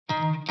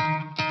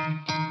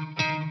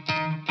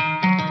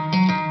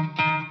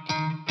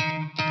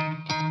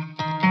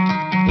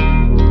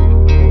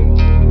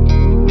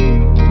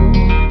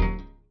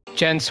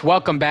Gents,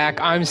 welcome back.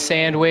 I'm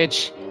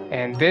Sandwich,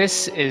 and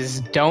this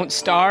is Don't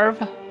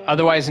Starve,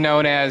 otherwise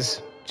known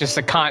as just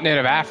the continent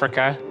of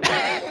Africa.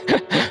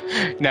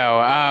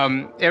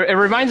 No, it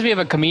reminds me of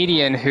a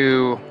comedian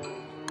who...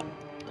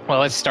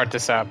 Well, let's start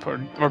this up.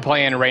 We're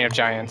playing Reign of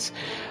Giants.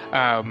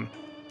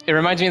 It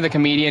reminds me of the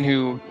comedian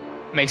who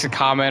makes a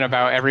comment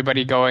about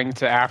everybody going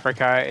to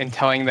Africa and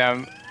telling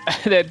them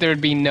that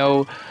there'd be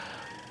no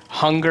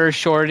hunger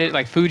shortage,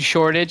 like food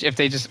shortage, if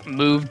they just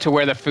moved to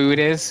where the food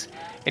is.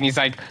 And he's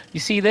like, you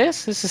see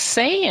this? This is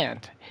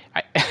sand.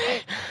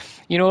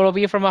 You know what it'll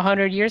be from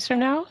 100 years from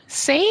now?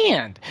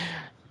 Sand.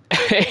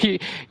 He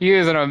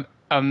is an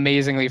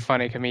amazingly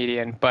funny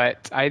comedian,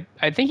 but I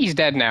think he's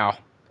dead now,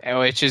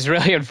 which is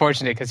really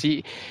unfortunate because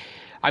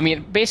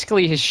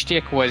basically his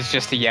shtick was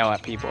just to yell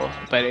at people,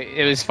 but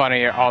it was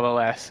funny all the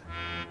less.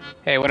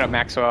 Hey, what up,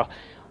 Maxwell?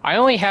 I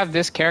only have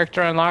this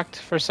character unlocked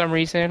for some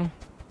reason,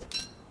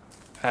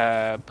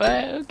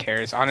 but who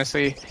cares,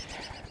 honestly.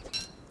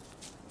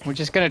 We're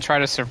just gonna try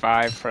to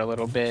survive for a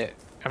little bit.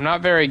 I'm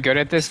not very good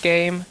at this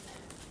game.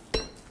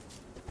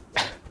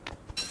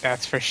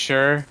 That's for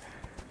sure.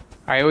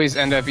 I always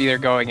end up either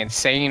going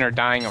insane or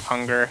dying of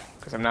hunger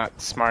because I'm not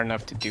smart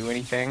enough to do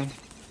anything.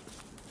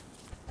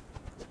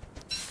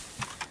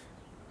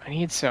 I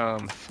need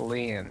some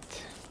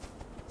flint.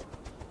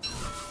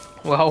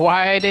 Well,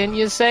 why didn't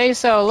you say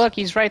so? Look,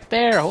 he's right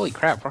there. Holy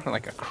crap, we're on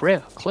like a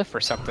cliff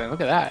or something.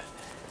 Look at that.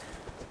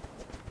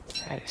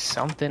 That is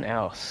something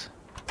else.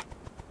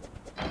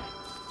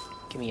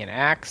 Give me an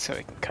axe so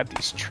we can cut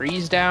these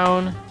trees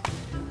down.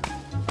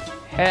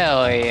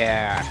 Hell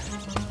yeah.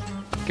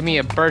 Give me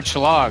a birch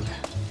log.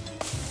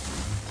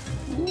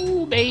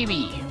 Ooh,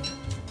 baby.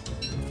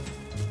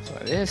 So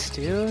this,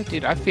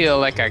 dude, I feel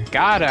like a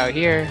god out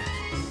here.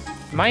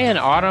 Am I in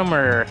autumn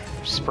or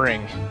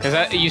spring?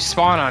 Because you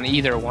spawn on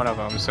either one of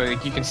them, so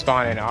you can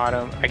spawn in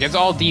autumn. Like, it's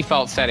all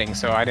default settings,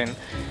 so I didn't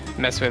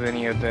mess with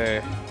any of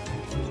the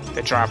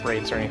drop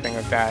rates or anything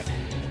like that.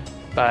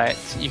 But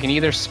you can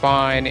either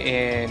spawn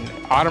in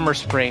autumn or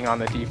spring on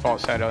the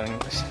default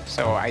settings,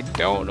 so I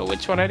don't know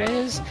which one it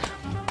is.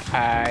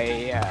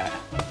 I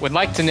would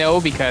like to know,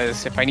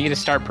 because if I need to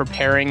start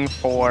preparing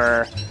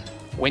for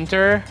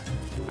winter,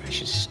 I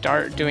should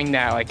start doing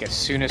that like as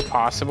soon as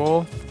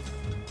possible.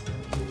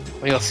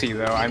 We'll see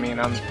though. I mean,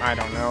 I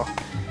don't know.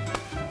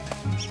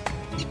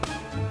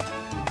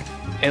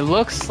 It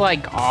looks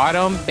like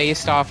autumn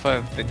based off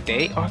of the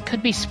day. Oh, it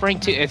could be spring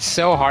too. It's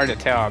so hard to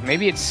tell.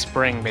 Maybe it's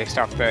spring based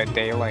off the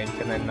day length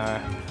and then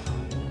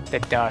the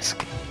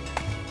dusk.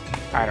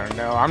 I don't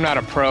know. I'm not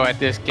a pro at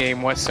this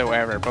game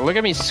whatsoever. But look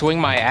at me swing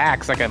my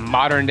axe like a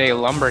modern day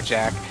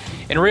lumberjack.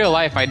 In real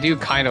life, I do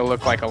kind of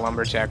look like a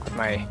lumberjack with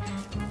my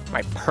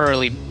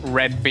pearly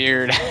red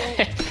beard.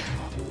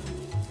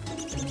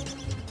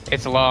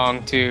 It's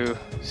long too,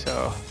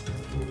 so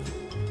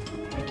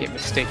I get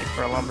mistaken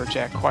for a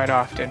lumberjack quite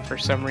often for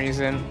some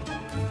reason.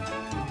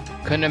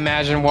 Couldn't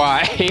imagine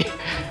why.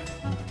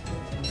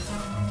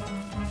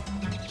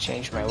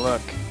 Change my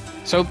look.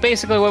 So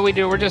basically what we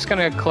do, we're just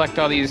gonna collect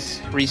all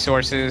these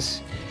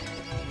resources,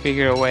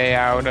 figure a way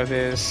out of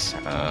this.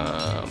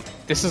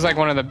 This is like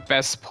one of the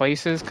best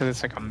places because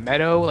it's like a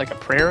meadow, like a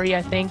prairie,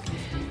 I think.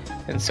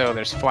 And so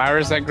there's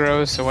flowers that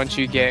grow, so once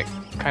you get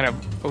kind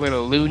of a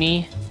little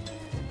loony,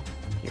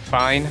 you're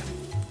fine.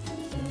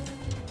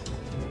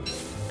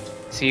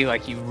 See,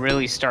 like you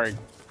really start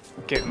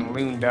getting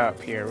looned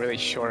up here really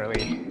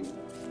shortly.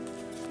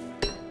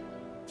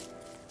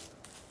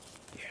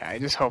 Yeah, I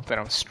just hope that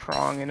I'm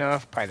strong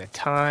enough by the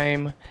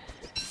time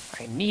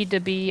I need to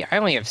be. I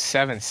only have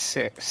 7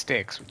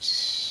 sticks,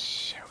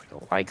 which I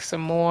would like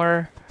some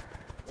more.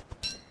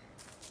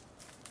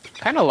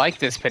 Kind of like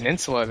this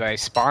peninsula that I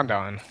spawned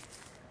on.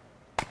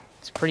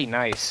 It's pretty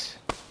nice.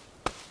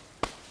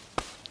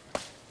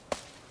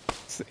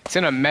 It's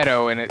in a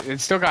meadow, and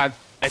it's still got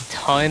a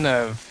ton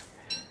of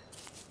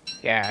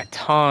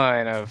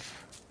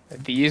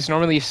these.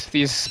 Normally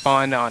these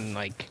spawn on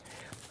like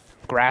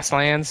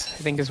grasslands,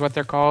 I think is what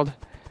they're called.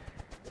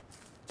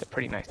 They're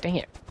pretty nice. Dang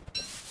it.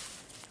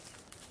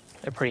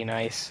 They're pretty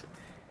nice.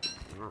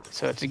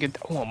 So it's a good...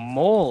 Oh, a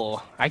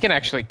mole. I can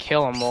actually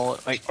kill a mole.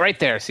 Like right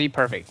there. See,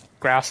 perfect.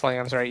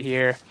 Grasslands right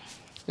here.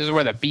 This is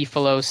where the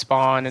beefalo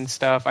spawn and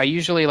stuff. I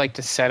usually like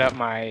to set up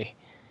my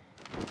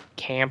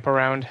camp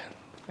around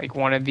like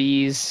one of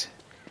these.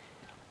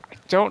 I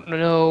don't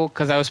know,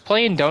 because I was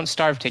playing Don't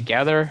Starve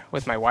together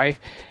with my wife,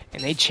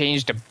 and they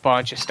changed a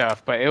bunch of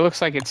stuff, but it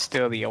looks like it's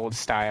still the old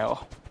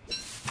style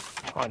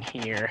on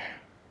here.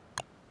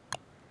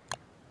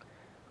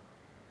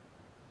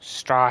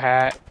 Straw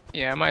hat.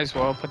 Yeah, I might as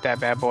well put that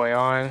bad boy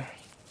on.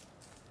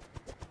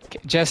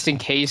 Just in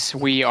case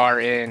we are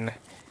in,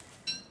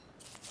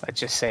 let's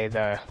just say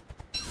the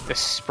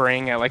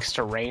spring. It likes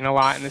to rain a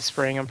lot in the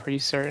spring, I'm pretty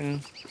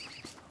certain.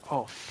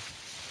 Oh,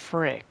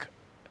 frick.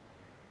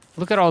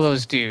 Look at all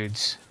those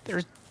dudes.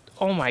 There's,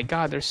 oh my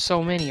god, there's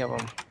so many of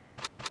them.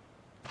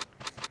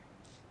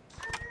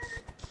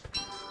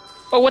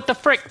 Oh, what the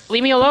frick?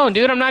 Leave me alone,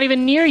 dude. I'm not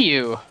even near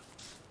you.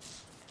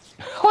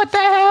 What the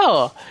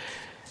hell?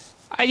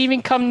 I didn't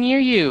even come near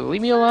you.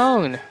 Leave me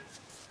alone.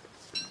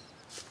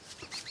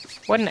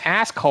 What an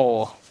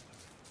asshole.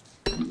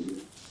 God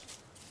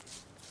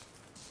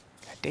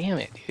damn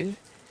it, dude.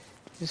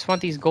 I just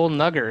want these gold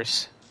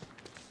nuggers.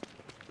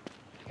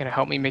 You're gonna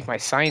help me make my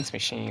science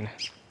machine.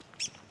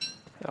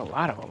 A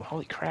lot of them.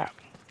 Holy crap.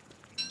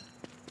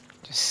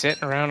 Just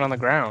sitting around on the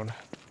ground.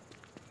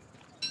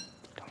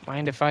 Don't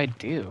mind if I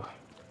do.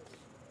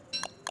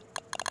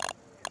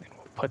 Then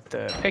we'll put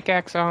the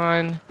pickaxe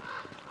on.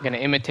 I'm gonna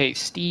imitate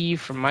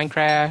Steve from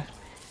Minecraft.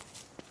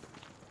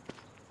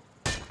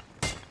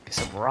 Get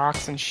some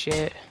rocks and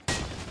shit.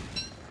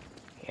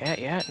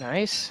 Yeah,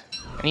 nice.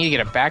 I need to get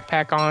a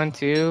backpack on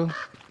too.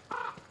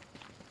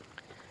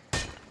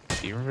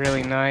 Be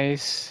really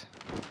nice.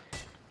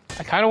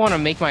 I kind of want to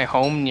make my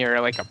home near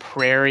like a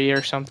prairie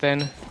or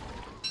something.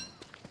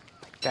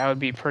 That would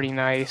be pretty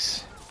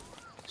nice.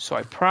 So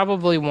I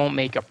probably won't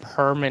make a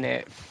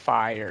permanent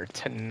fire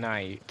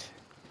tonight.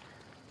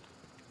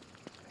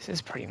 This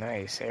is a pretty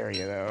nice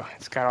area though.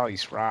 It's got all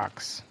these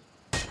rocks.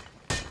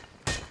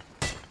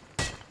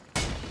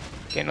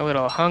 Getting a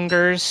little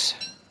hungers.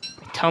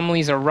 My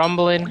tumblies are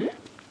rumbling.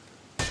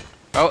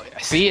 Oh,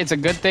 see, it's a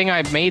good thing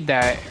I made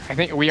that. I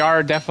think we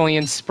are definitely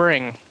in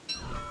spring.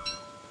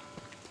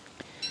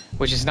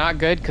 Which is not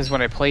good, because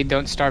when I played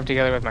Don't Starve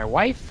together with my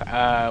wife,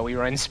 we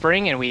were in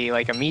spring and we,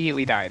 like,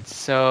 immediately died.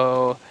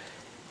 So,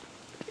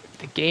 if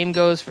the game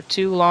goes for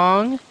too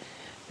long,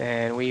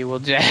 then we will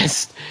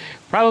just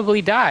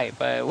probably die.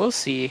 But we'll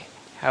see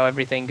how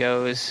everything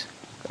goes.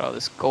 Got all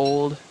this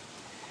gold.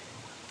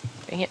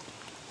 Dang it.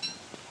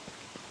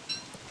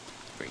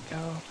 There we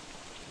go.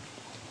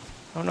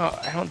 Oh no,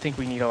 I don't think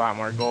we need a lot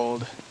more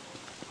gold.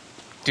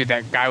 Dude,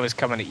 that guy was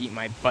coming to eat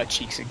my butt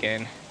cheeks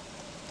again.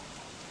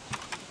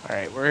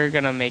 Alright, we're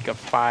gonna make a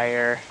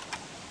fire.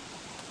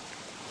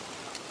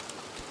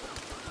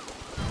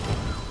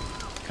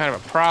 Kind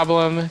of a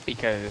problem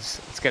because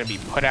it's gonna be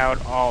put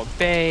out all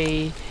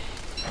day.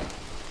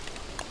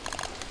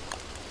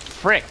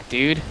 Frick,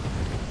 dude.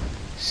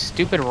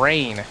 Stupid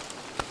rain. You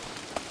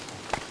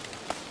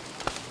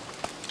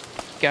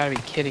gotta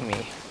be kidding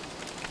me.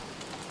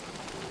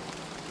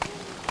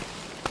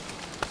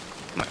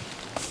 Come on.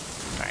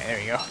 Alright, there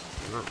you go.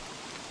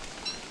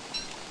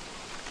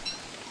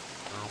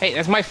 Hey,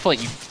 that's my foot,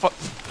 you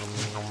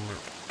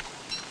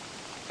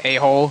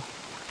a-hole.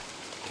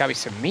 Got me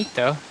some meat,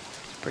 though.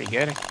 It's pretty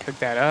good. I can cook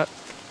that up.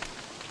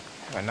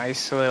 Have a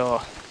nice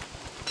little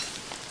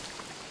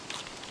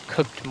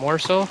cooked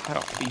morsel.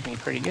 That'll feed me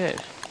pretty good.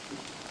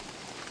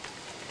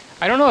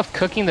 I don't know if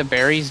cooking the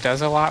berries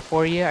does a lot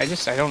for you. I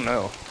don't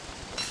know.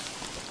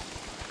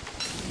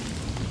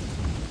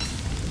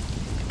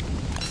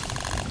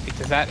 Like,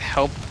 does that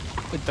help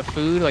with the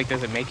food? Like,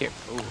 does it make it...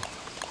 Ooh.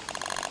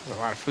 There's a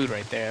lot of food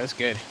right there. That's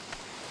good.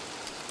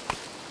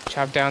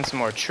 Chop down some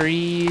more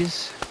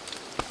trees.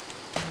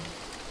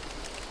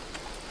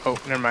 Oh,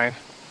 never mind.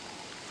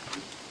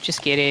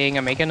 Just kidding.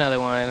 I'll make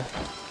another one.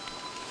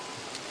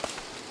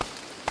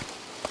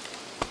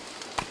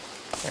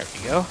 There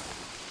we go.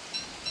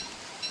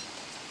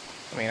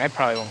 I mean, I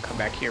probably won't come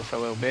back here for a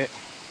little bit.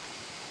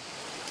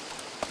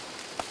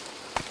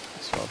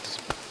 So I'll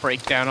just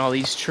break down all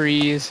these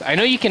trees. I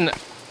know you can,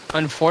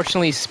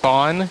 unfortunately,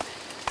 spawn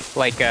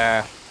like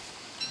a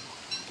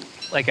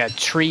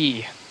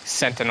tree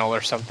sentinel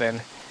or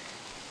something,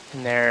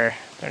 and they're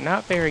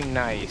not very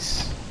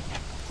nice,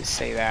 to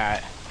say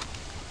that.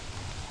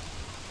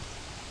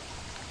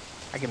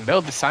 I can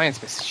build the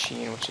science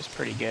machine, which is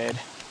pretty good.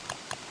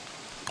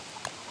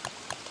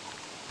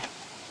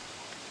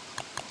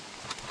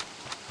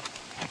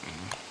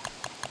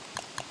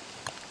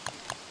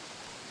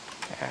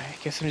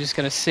 I guess I'm just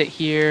gonna sit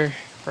here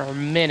for a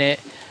minute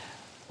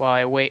while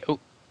I wait. Oh,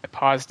 I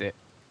paused it.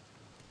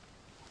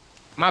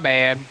 My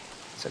bad.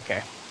 It's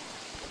okay.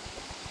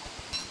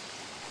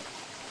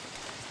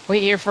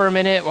 Wait here for a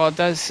minute while it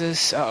does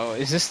this. Uh-oh,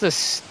 is this the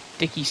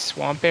sticky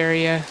swamp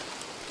area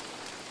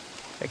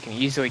that can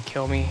easily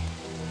kill me?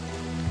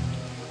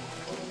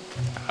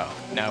 Oh,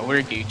 no,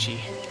 we're Gucci.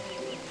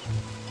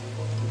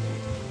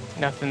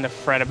 Nothing to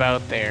fret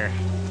about there.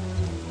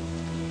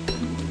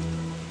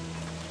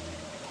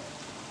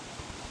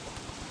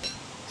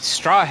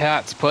 Straw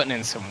Hat's putting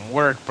in some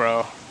work,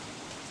 bro.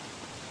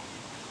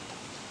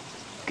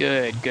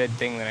 Good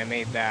thing that I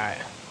made that.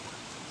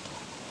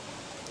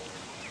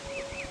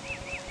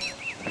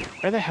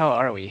 Where the hell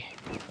are we?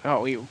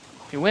 Oh, we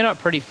went up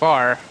pretty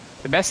far.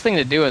 The best thing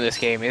to do in this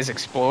game is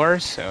explore,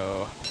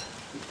 so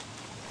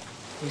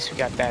at least we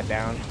got that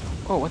down.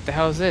 Oh, what the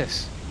hell is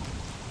this?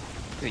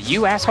 Is it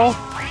you, asshole?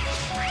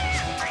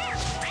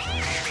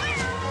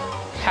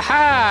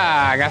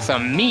 Haha! I got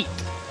some meat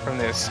from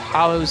this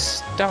hollow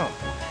stump.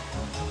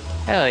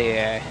 Hell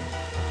yeah.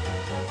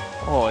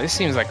 Oh, this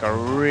seems like a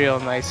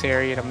real nice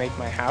area to make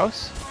my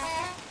house.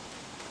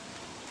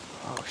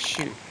 Oh,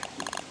 shoot.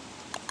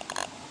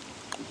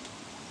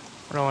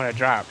 What do I want to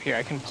drop? Here,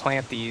 I can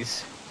plant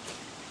these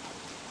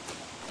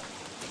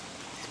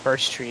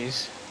birch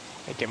trees.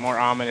 Make it more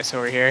ominous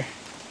over here.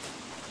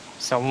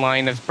 It's a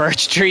line of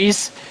birch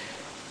trees.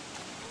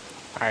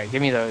 Alright,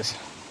 give me those.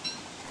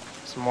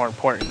 It's more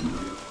important.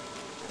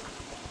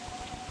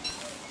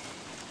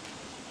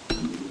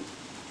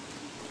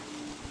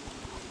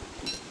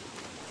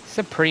 It's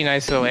a pretty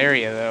nice little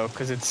area though,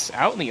 because it's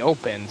out in the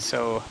open,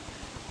 so...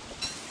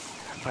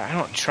 But I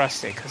don't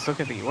trust it, because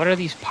look at what are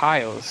these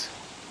piles?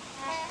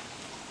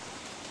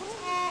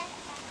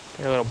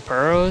 They're little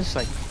burrows,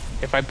 like,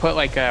 if I put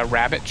like a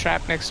rabbit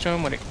trap next to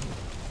them, would it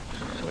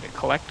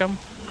collect them?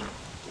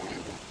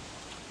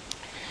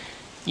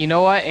 You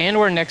know what, and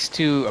we're next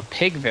to a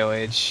pig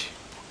village.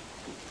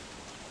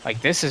 Like,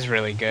 this is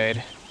really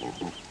good.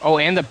 Oh,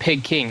 and the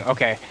Pig King,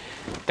 okay.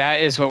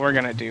 That is what we're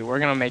gonna do. We're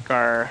gonna make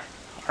our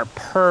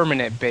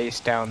permanent base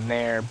down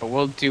there, but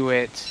we'll do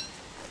it...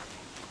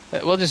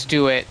 We'll just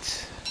do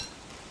it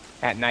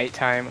at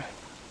nighttime.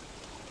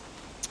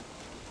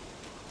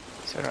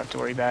 So I don't have to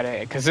worry about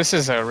it, because this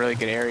is a really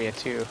good area,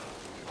 too.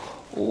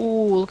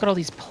 Ooh, look at all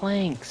these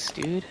planks,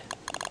 dude.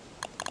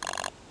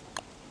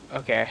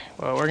 Okay,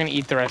 well, we're gonna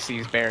eat the rest of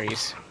these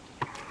berries.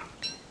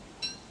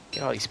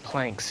 Get all these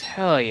planks.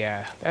 Hell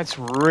yeah, that's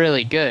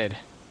really good.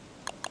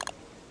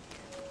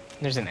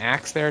 There's an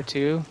axe there,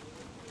 too.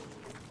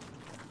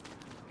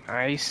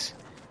 Nice.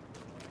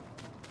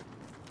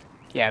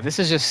 Yeah, this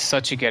is just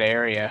such a good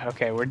area.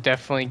 Okay, we're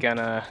definitely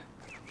gonna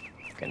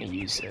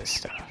use this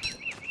stuff.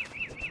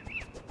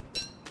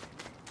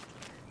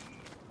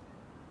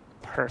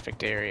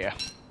 Perfect area.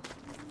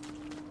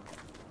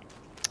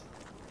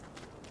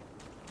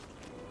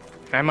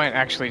 I might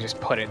actually just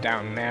put it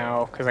down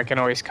now, because I can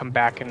always come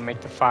back and make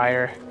the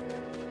fire.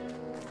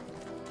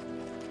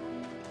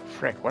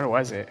 Frick, where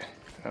was it?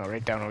 Oh,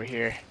 right down over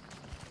here.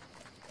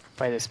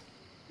 By this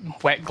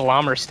wet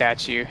glommer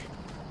statue.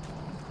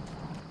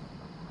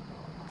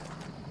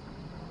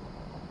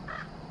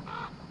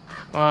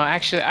 Well,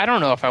 actually, I don't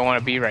know if I want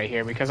to be right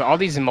here, because all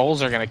these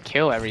moles are going to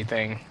kill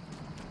everything.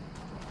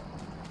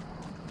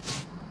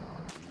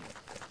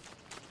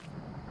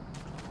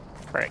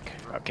 Frick.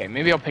 Okay,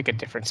 maybe I'll pick a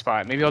different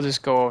spot. Maybe I'll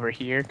just go over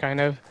here, kind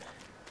of.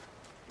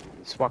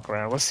 Just walk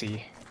around. Let's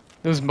see.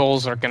 Those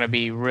moles are going to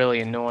be really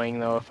annoying,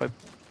 though, if I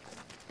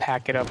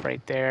pack it up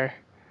right there.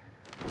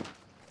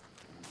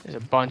 There's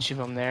a bunch of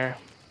them there.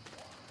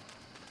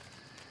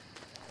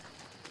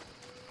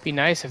 Be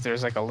nice if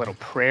there's like a little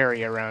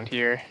prairie around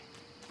here.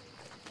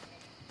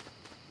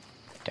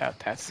 Doubt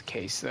that's the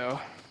case, though.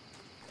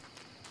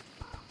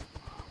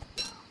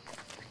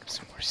 Pick up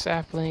some more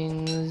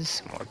saplings,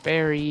 some more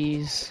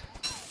berries.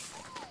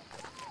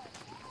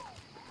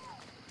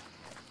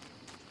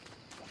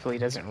 Hopefully it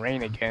doesn't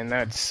rain again.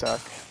 That'd suck.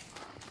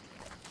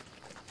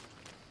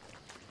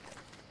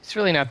 It's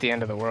really not the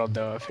end of the world,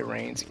 though, if it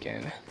rains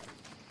again.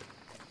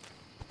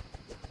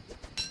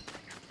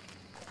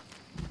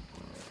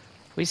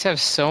 We just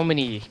have so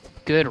many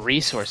good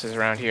resources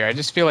around here. I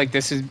just feel like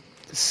this is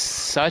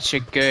such a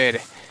good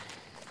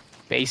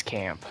base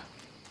camp,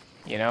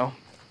 you know?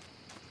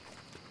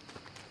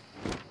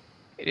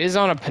 It is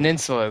on a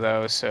peninsula,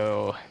 though,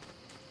 so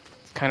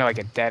it's kind of like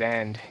a dead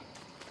end.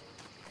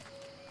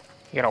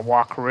 You gotta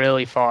walk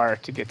really far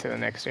to get to the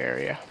next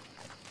area.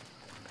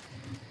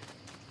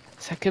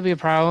 So that could be a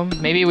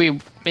problem. Maybe we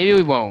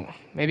won't.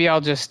 Maybe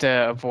I'll just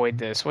avoid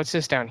this. What's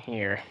this down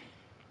here?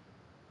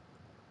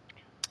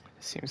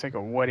 Seems like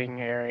a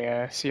wooding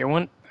area. See, I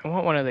want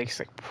one of these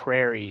like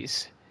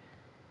prairies.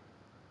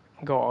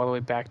 Go all the way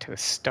back to the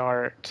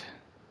start,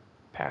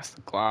 past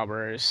the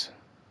globbers.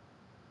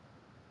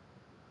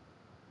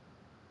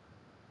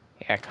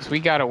 Yeah, because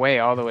we got away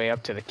all the way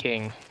up to the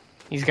king.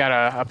 He's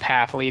got a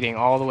path leading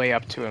all the way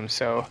up to him,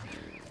 so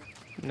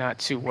I'm not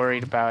too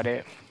worried about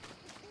it.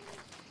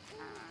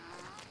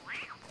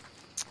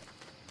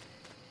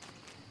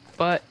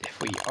 But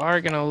if we are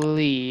gonna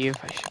leave,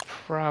 I should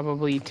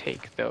probably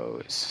take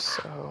those,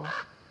 so...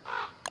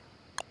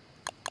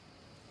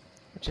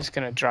 I'm just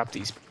gonna drop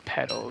these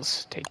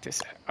petals, take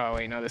this... Oh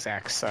wait, no, this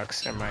axe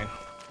sucks, never mind.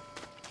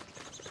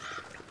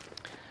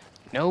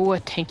 No,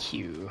 thank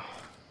you.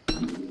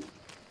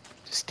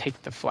 Just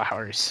take the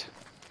flowers.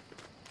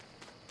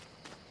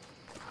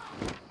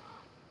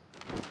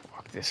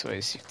 Walk this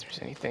way, see if there's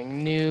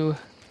anything new.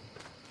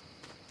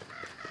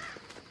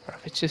 Or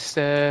if it's just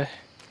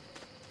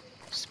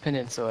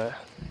peninsula.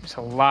 There's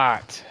a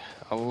lot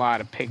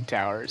of pig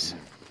towers.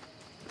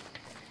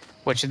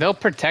 Which they'll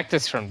protect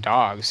us from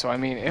dogs. So I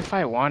mean, if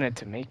I wanted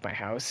to make my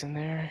house in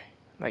there,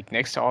 like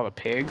next to all the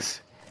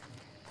pigs,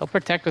 they'll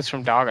protect us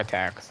from dog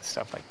attacks and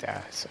stuff like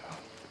that, so.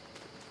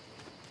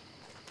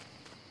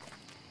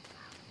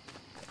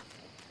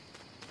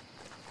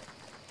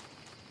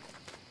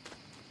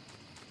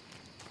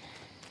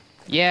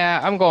 Yeah,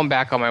 I'm going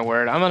back on my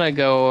word. I'm gonna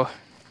go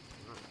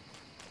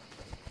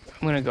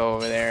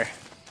over there.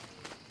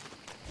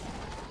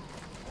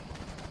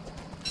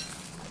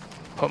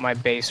 Put my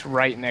base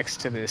right next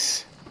to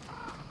this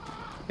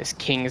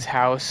king's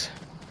house.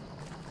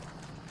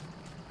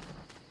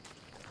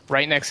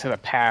 Right next to the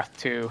path,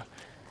 too.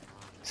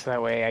 So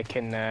that way I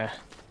can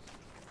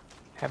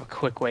have a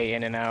quick way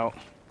in and out.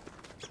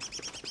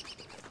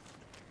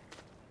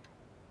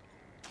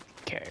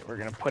 Okay, we're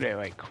gonna put it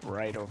like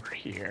right over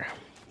here.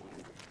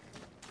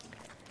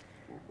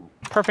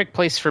 perfect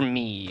place for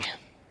me.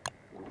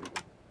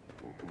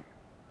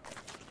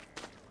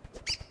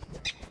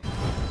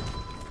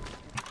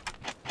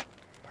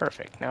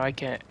 Perfect. Now I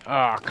can't.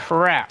 Oh,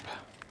 crap.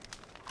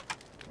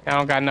 I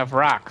don't got enough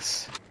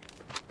rocks.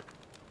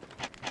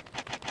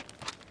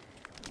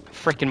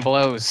 Frickin'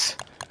 blows.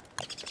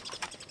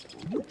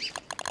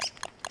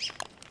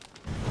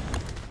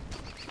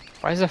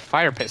 Why is the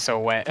fire pit so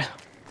wet?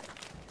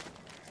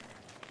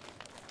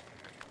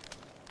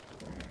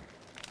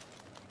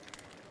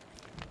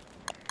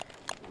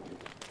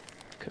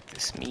 Cook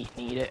this meat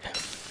and eat it.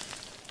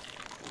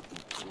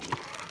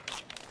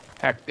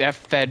 That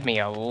fed me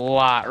a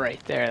lot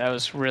right there. That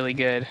was really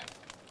good.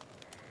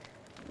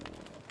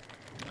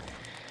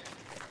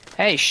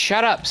 Hey,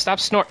 shut up. Stop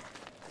snort.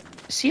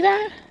 See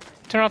that?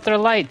 Turn off their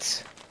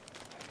lights.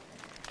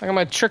 Like I'm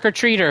a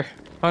trick-or-treater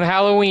on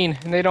Halloween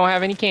and they don't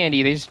have any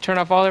candy. They just turn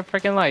off all their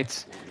freaking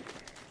lights.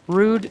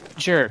 Rude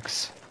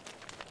jerks.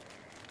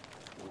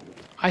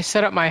 I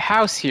set up my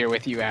house here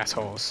with you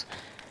assholes.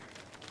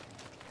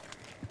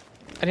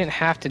 I didn't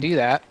have to do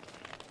that.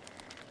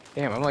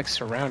 Damn, I'm like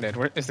surrounded.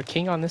 Where is the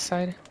king on this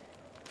side?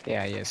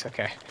 Yeah, he is.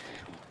 Okay.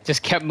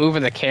 Just kept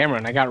moving the camera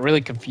and I got really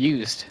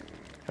confused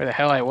where the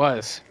hell I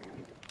was.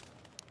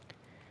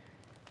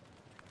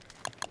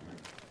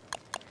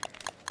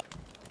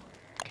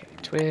 Okay,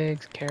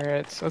 twigs,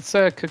 carrots. Let's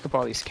cook up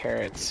all these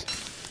carrots.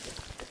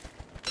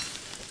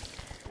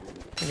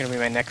 They're gonna be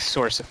my next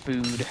source of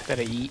food that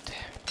I eat.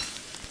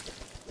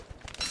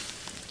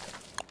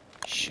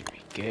 Should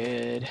be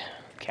good.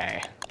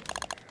 Okay.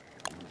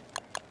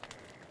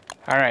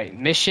 All right,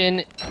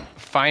 mission: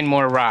 find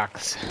more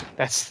rocks.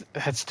 That's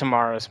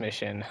tomorrow's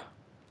mission.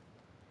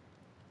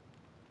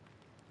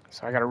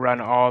 So I gotta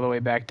run all the way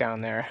back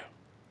down there.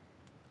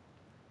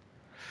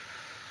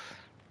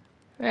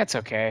 That's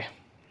okay.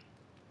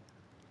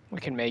 We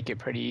can make it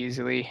pretty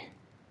easily.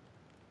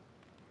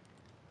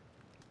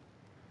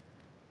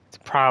 It's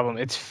a problem.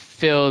 It's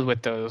filled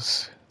with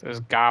those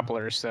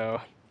gobblers,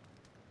 though.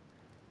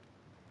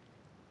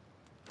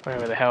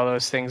 Whatever the hell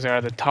those things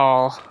are, the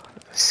tall.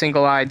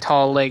 Single-eyed,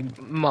 tall-legged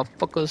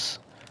motherfuckers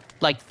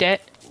like that.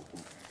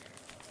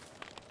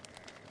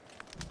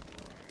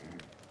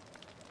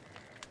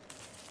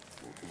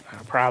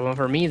 Not a problem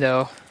for me,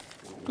 though.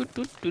 Doot,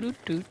 doot, doot,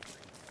 doot, doot.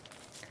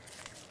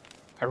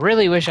 I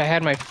really wish I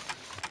had my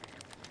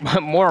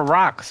more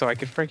rocks so I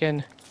could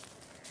freaking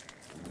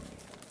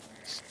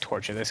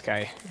torture this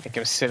guy. Make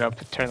him sit up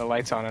and turn the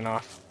lights on and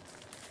off.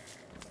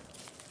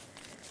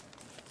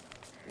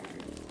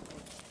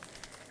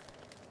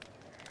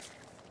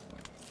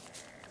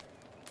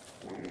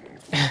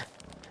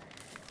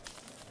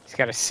 He's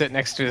got to sit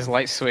next to his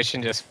light switch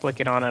and just flick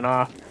it on and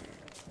off.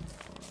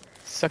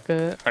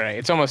 Sucker. Alright,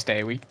 it's almost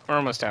day. We're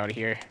almost out of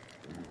here.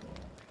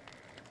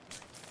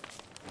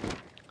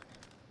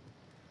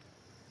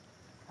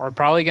 We're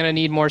probably going to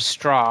need more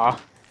straw.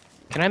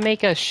 Can I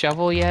make a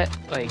shovel yet?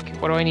 Like,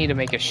 what do I need to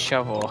make a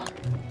shovel?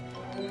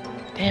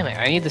 Damn it,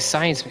 I need the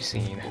science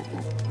machine.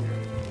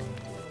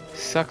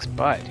 Sucks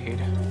butt,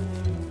 dude.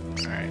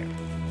 Alright.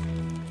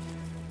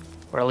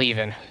 We're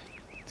leaving.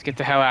 Let's get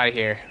the hell out of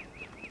here.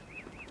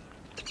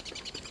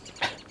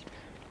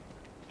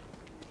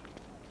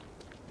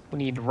 We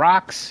need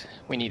rocks.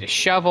 We need a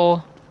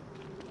shovel.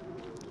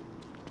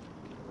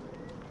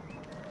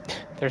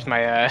 There's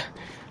my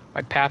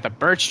my path of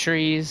birch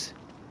trees.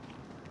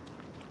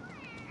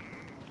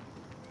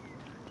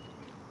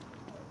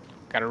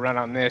 Gotta run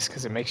on this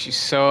because it makes you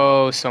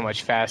so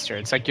much faster.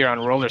 It's like you're on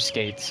roller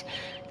skates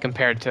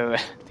compared to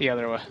the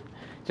other one.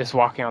 Just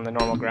walking on the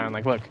normal ground.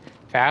 Like, look,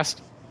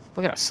 fast.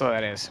 Look at how slow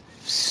that is.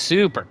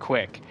 Super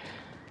quick.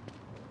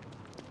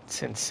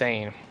 It's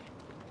insane.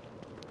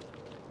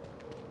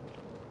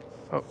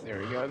 Oh, there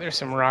we go. There's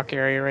some rock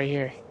area right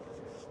here.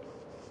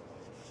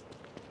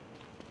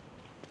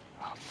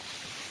 Oh,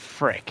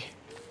 frick.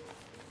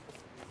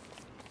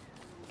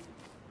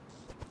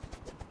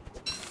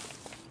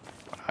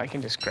 I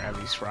can just grab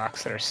these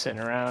rocks that are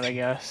sitting around, I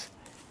guess.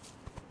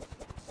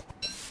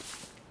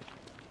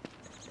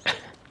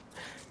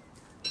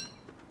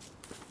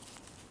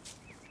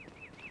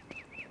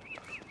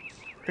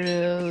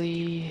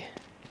 Really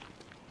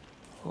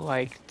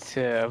like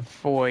to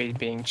avoid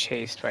being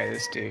chased by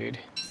this dude.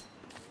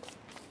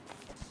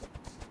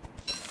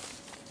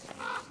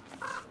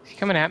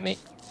 Coming at me?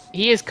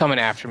 He is coming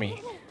after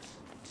me.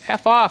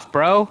 F off,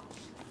 bro.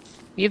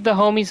 Leave the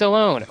homies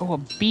alone. Oh, a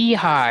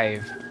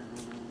beehive.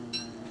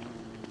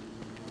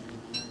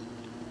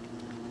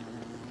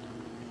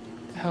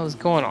 What the hell is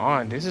going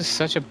on? This is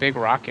such a big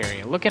rock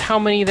area. Look at how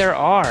many there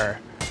are.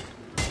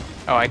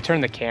 Oh, I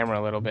turned the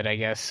camera a little bit, I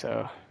guess,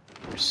 so...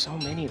 There's so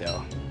many,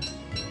 though.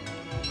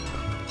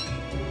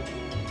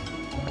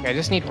 Like, I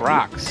just need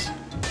rocks.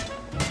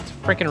 It's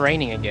freaking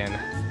raining again.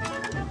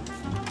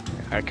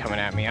 They're coming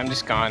at me. I'm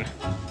just gone.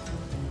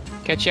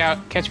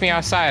 Catch me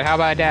outside. How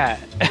about that?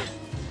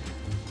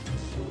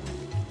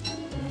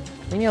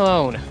 Leave me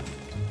alone.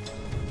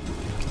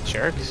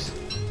 Jerks.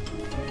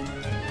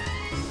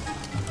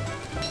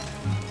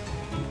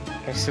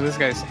 Okay, so this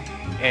guy's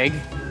egg.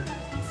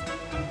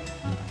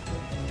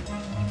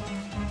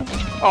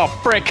 Oh,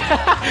 frick.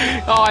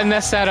 Oh, I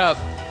messed that up.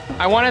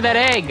 I wanted that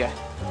egg.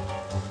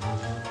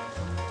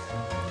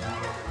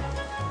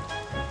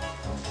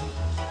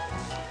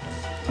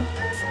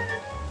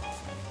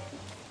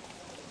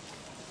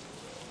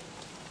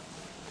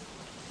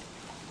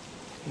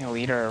 You know,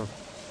 lead her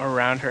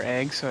around her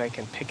egg so I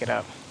can pick it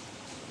up.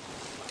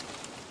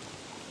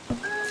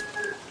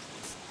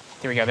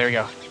 There we go, there we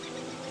go.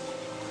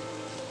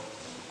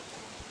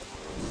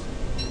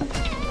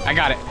 I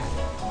got it.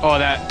 Oh,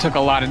 that took a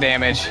lot of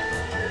damage.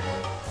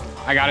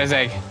 I got his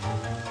egg.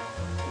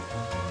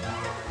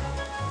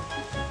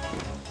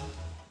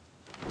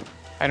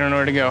 I don't know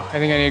where to go. I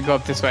think I need to go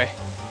up this way.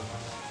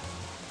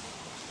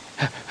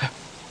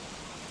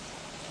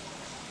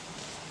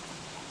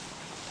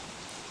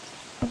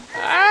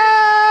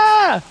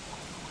 Ah!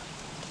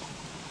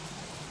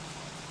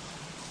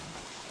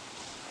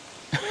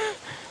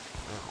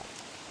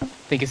 I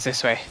think it's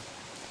this way.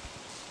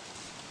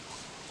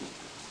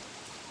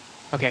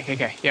 Okay,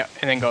 okay, yeah,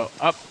 and then go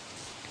up.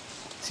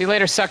 See you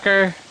later,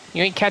 sucker.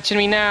 You ain't catching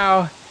me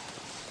now.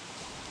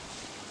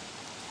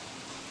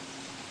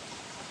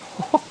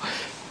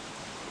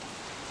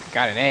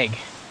 Got an egg.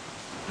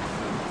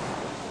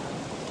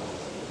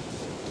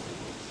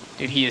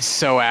 Dude, he is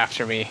so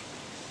after me.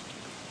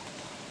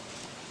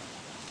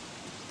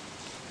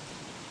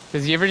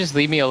 Does he ever just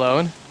leave me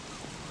alone?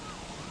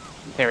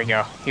 There we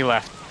go. He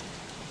left.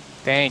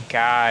 Thank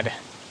God.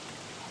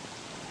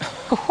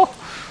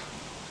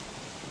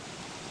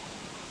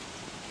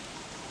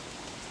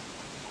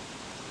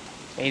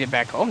 Made it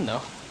back home,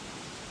 though.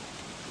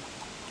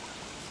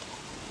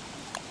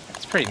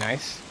 That's pretty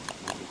nice.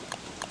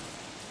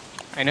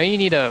 I know you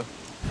need to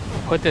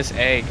put this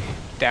egg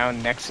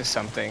down next to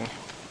something.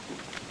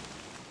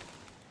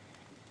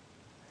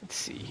 Let's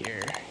see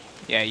here.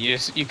 Yeah,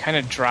 you kind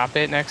of drop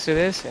it next to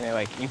this and it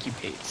like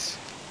incubates.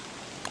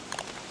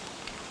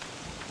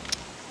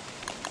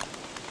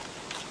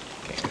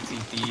 Okay, let's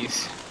eat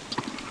these.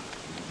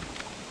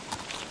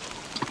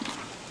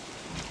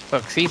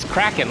 Look, see, it's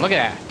cracking. Look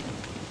at that.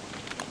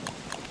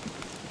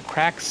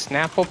 Crack,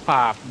 snapple,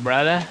 pop,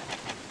 brother.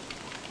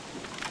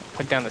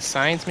 Put down the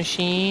science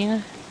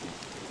machine.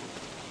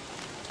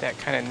 That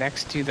kind of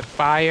next to the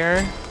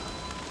fire.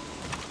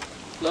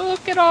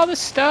 Look at all the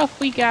stuff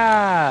we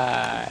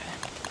got.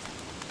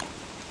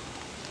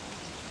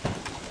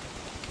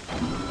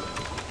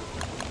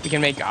 We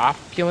can make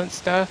opulent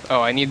stuff.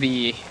 Oh, I need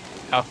the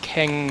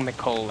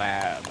alchemical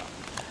lab.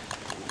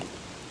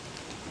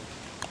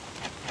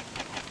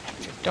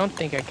 Which I don't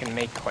think I can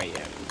make quite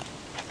yet.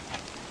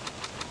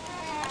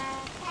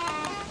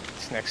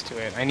 It's next to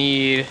it. I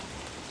need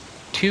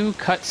 2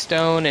 cut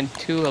stone and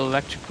 2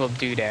 electrical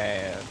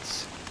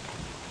doodads.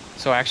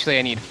 So actually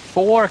I need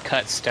 4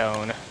 cut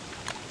stone.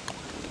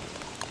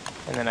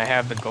 And then I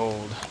have the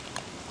gold.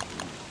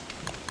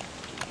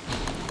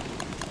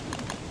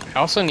 I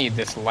also need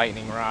this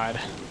lightning rod.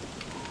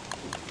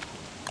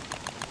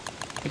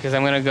 Because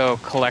I'm gonna go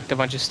collect a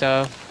bunch of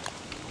stuff.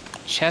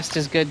 Chest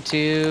is good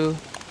too.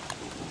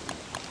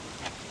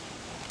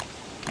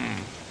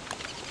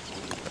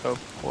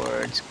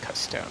 Upwards, cut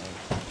stone.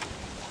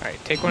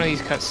 Alright, take one of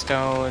these cut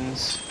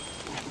stones.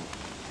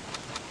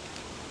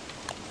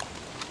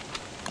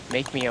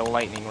 Make me a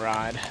lightning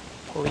rod,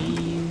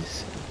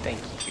 please.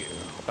 Thank you.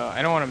 Well,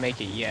 I don't want to make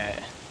it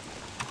yet.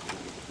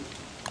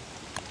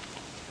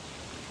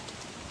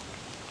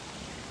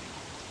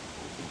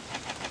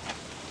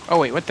 Oh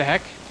wait, what the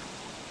heck?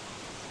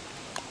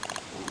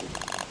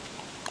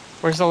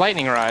 Where's the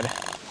lightning rod?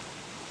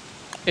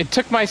 It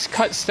took my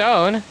cut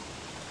stone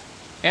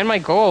and my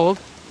gold,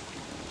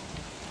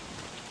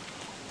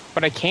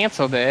 but I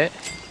canceled it.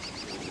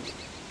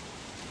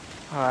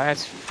 Oh,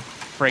 that's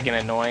friggin'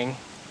 annoying.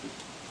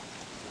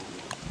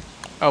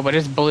 Oh, but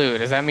it's blue.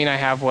 Does that mean I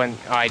have one?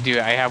 Oh, I do.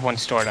 I have one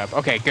stored up.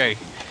 Okay, good.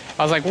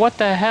 I was like, what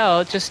the hell?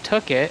 It just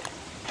took it.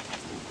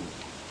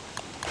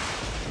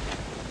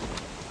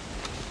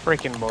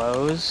 Freaking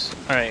blows.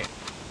 Alright.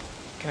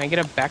 Can I get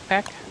a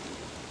backpack?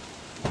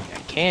 I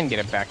can get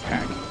a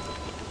backpack.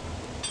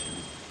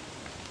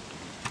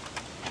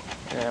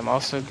 And I'm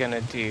also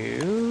gonna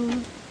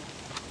do...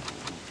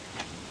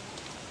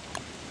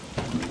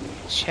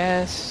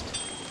 chest.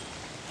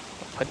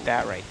 I'll put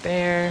that right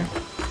there.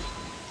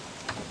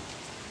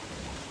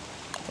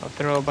 I'll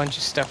throw a bunch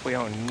of stuff we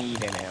don't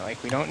need in it.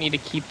 Like, we don't need to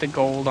keep the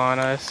gold on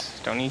us.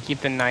 Don't need to keep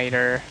the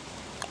niter.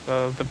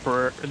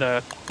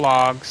 The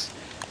logs.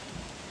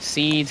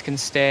 Seeds can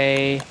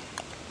stay.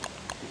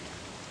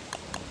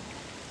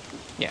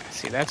 Yeah,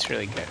 see, that's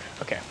really good.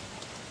 Okay.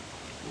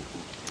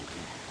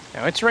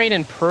 Now, it's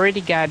raining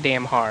pretty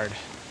goddamn hard.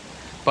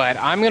 But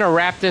I'm going to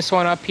wrap this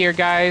one up here,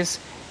 guys.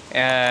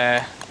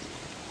 I'm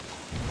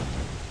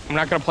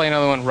not going to play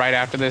another one right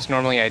after this.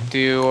 Normally I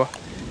do.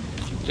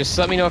 Just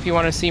let me know if you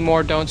want to see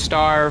more Don't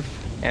Starve,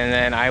 and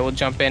then I will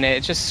jump in it.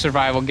 It's just a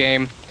survival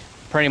game.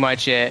 Pretty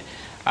much it.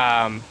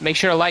 Make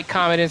sure to like,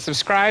 comment, and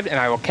subscribe, and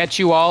I will catch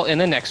you all in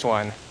the next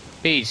one.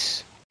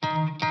 Peace.